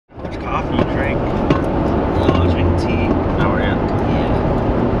you drink? Oh, I drink tea. Oh, yeah. Yeah.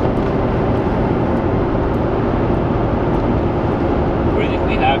 What do you think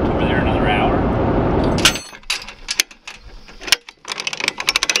we have till we're there another hour?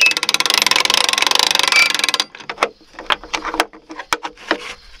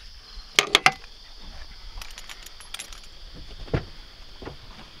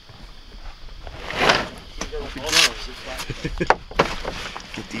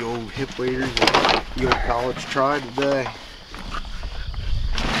 Get the old hip waders that you in college tried today.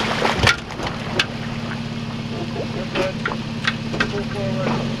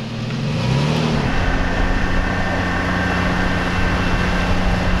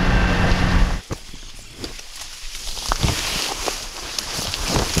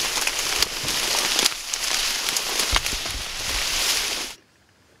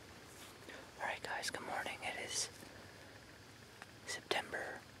 Alright guys, good morning. It is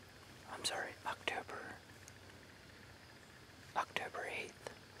October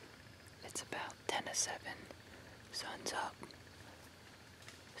 8th. It's about 10 to 7. Sun's up.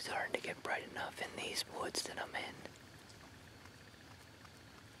 Starting to get bright enough in these woods that I'm in.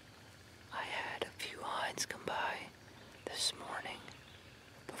 I had a few hinds come by this morning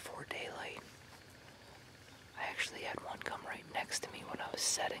before daylight. I actually had one come right next to me when I was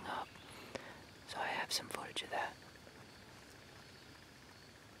setting up, so I have some footage of that.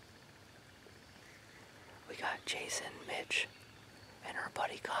 We got Jason, Mitch, and our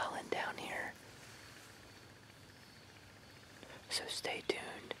buddy Colin down here. So stay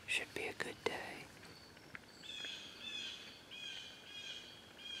tuned, should be a good day.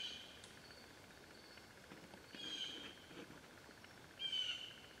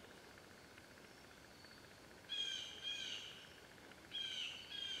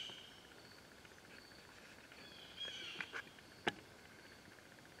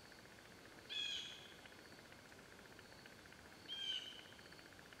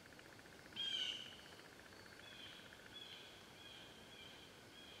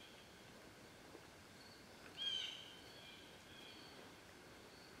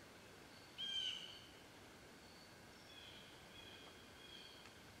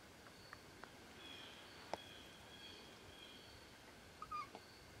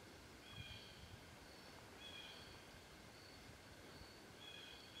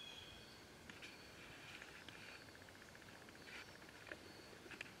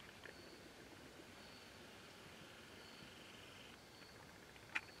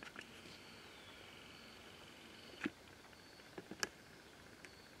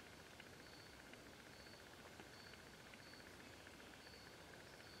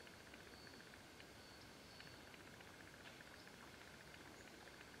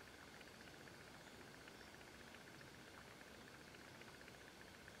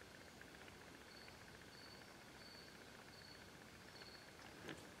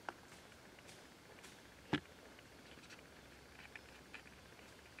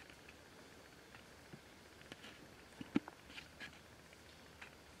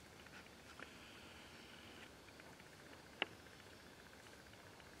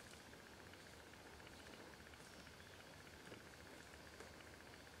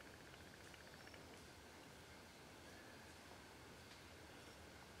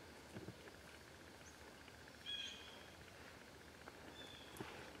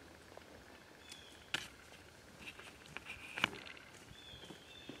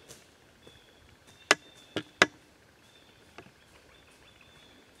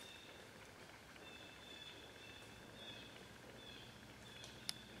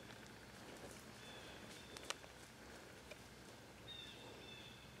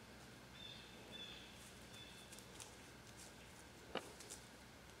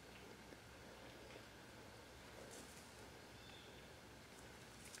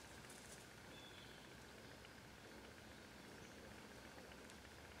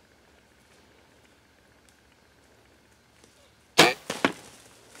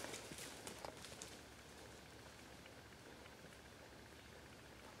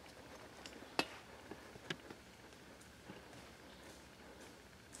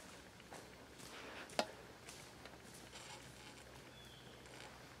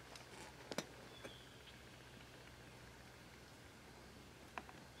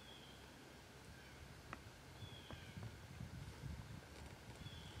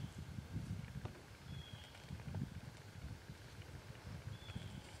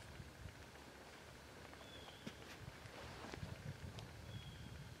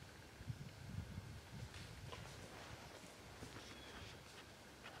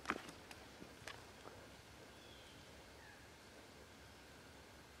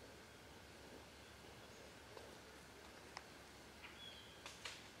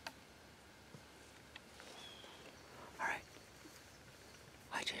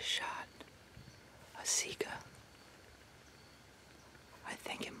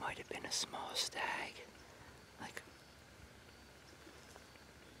 might have been a small stag. Like,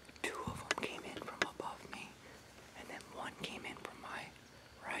 2 of them came in from above me, and then 1 came in from my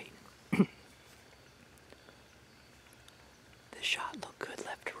right. The shot looked good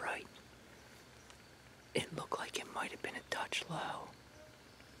left to right. It looked like it might have been a touch low.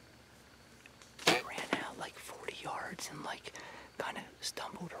 I ran out like 40 yards and like kind of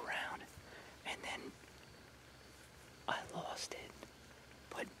stumbled around, and then I lost it.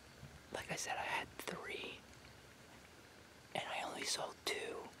 But like I said, I had 3, and I only saw 2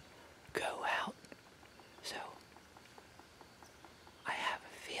 go out. So I have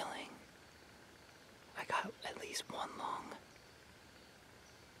a feeling I got at least 1 lung,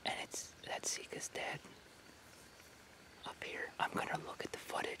 and it's that Sika's dead. Up here, I'm gonna look at the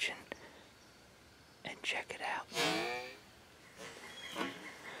footage and check it out.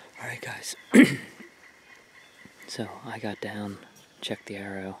 All right, guys. So I got down, checked the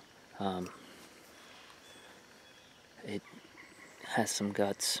arrow. It has some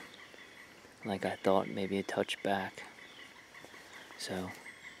guts, like I thought, maybe a touch back. So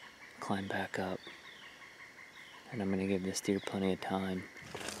climb back up, and I'm gonna give this deer plenty of time.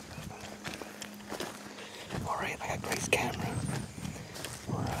 All right, I got Greg's camera.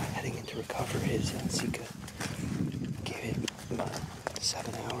 We're heading in to recover his Sika. Gave it about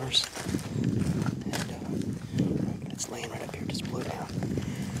 7 hours, and it's laying right up here, just blew down.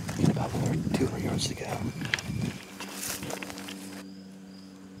 Got about another 200 yards to go.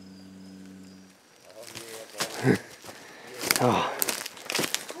 Oh,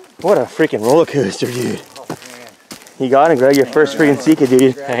 what a freaking roller coaster, dude! You got it, Greg. Your first freaking Sika,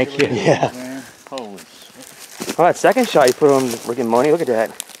 dude. Thank you. Yeah. Oh, that second shot you put on freaking money. Look at that.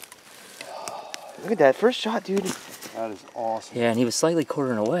 Look at that first shot, dude. That is awesome. Yeah, and he was slightly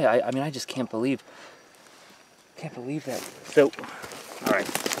quartering away. I mean, I just can't believe that. So, all right.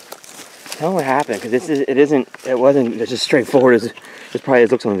 Tell me what happened, because it wasn't just as straightforward as probably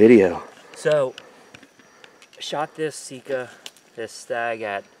looks on video. So, shot this Sika, this stag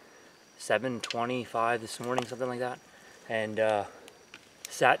at 7:25 this morning, something like that, and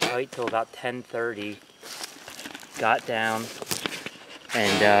sat tight till about 10:30. Got down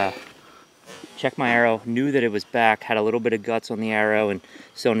and checked my arrow, knew that it was back, had a little bit of guts on the arrow, and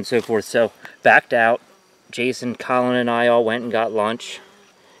so on and so forth. So backed out. Jason, Colin, and I all went and got lunch.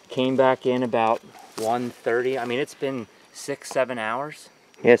 Came back in about 1:30. I mean, it's been 6-7 hours.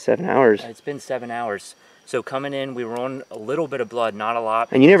 Yeah, 7 hours. It's been 7 hours. So coming in, we were on a little bit of blood, not a lot.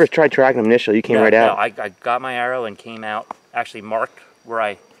 And you never tried tracking them initially. You came right out. No, I got my arrow and came out. Actually marked where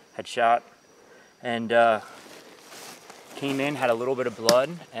I had shot, and came in, had a little bit of blood,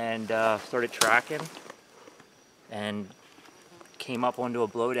 and started tracking, and came up onto a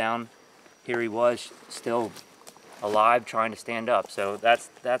blowdown. Here he was, still alive, trying to stand up. So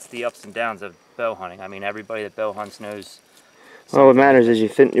that's the ups and downs of bow hunting. I mean, everybody that bow hunts knows. Well, what matters is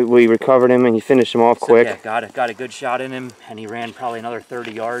we recovered him and you finished him off quick. Yeah, got a good shot in him, and he ran probably another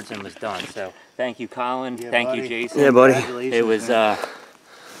 30 yards and was done. So thank you, Colin. Yeah, thank buddy. you, Jason. Yeah, buddy. It was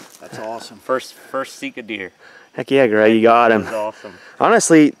that's awesome. First Sika deer. Heck yeah, Greg, you got him. That was awesome.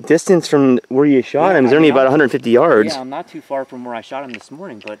 Honestly, distance from where you shot him is only about 150 yards. Yeah, I'm not too far from where I shot him this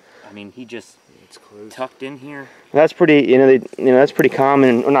morning, but I mean, he just tucked in here. That's pretty, that's pretty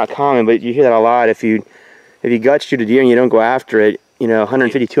common, or not common, but you hear that a lot. If you gut shoot a deer and you don't go after it,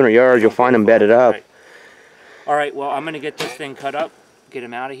 150, 200 yards, you'll find them bedded up. Right. All right, well, I'm gonna get this thing cut up, get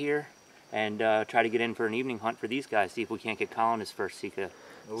him out of here, and try to get in for an evening hunt for these guys. See if we can't get Colin his first Sika.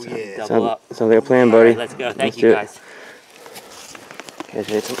 Oh yeah. Double up. Sounds like a plan, buddy. All right, let's go. Thank you, guys. Okay,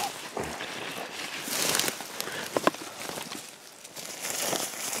 Jason.